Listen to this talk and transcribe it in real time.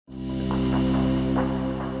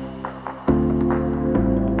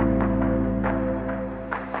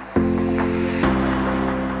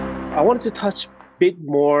I wanted to touch a bit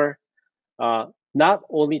more, not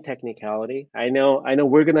only technicality. I know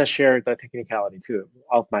we're gonna share the technicality too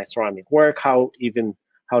of my ceramic work, how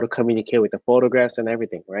to communicate with the photographs and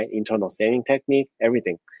everything, right? Internal staining technique,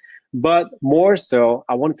 everything. But more so,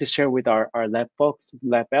 I wanted to share with our lab folks,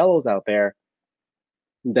 lab fellows out there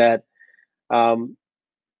that um,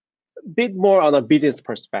 bit more on a business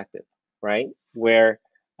perspective, right? Where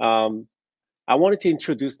I wanted to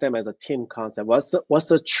introduce them as a team concept. What's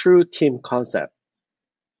the true team concept?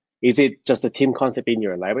 Is it just a team concept in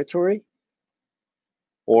your laboratory?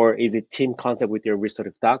 Or is it team concept with your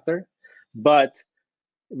restorative doctor? But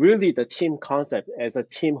really the team concept as a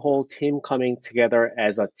team, whole team coming together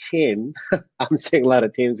as a team, I'm saying a lot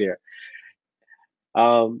of teams here,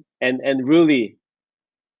 and really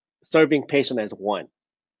serving patient as one,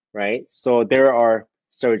 right? So there are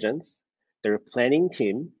surgeons, there are planning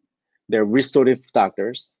team, there are restorative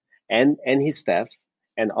doctors, and his staff,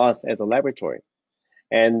 and us as a laboratory.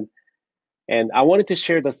 And I wanted to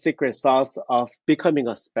share the secret sauce of becoming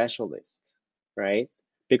a specialist, right?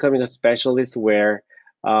 Becoming a specialist where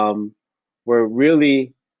we're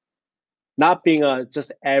really not being a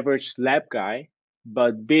just average lab guy,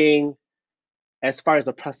 but being, as far as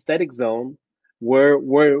a prosthetic zone,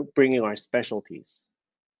 we're bringing our specialties.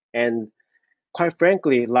 And quite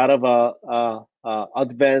frankly, a lot of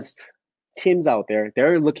advanced teams out there,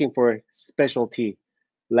 they're looking for specialty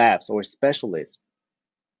labs or specialists,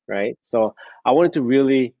 right? So I wanted to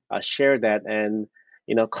really share that, and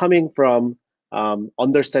coming from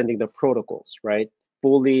understanding the protocols, right?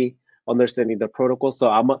 Fully understanding the protocols. So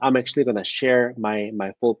I'm actually gonna share my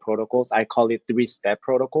full protocols. I call it 3-step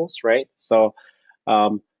protocols, right? So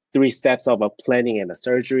 3 steps of a planning and a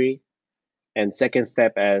surgery, and second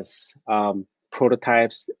step as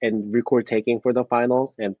prototypes and record taking for the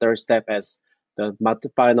finals, and third step as the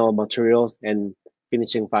final materials and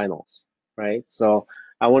finishing finals, right? So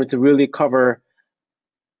I wanted to really cover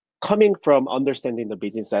coming from understanding the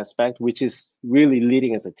business aspect, which is really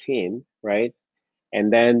leading as a team, right?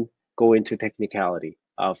 And then go into technicality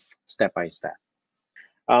of step by step.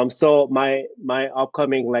 So my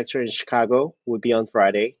upcoming lecture in Chicago will be on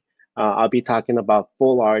Friday. I'll be talking about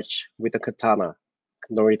full arch with the katana,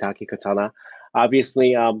 Noritake katana.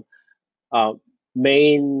 Obviously, uh,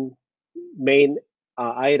 main main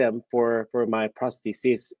item for my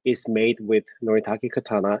prosthesis is made with Noritake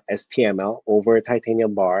katana STML over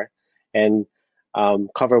titanium bar, and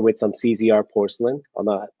covered with some CZR porcelain on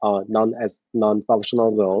a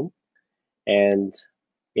non-functional zone. And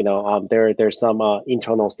there's some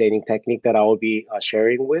internal staining technique that I will be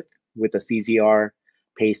sharing with the CZR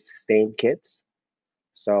paste stain kits.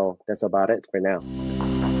 So that's about it for now.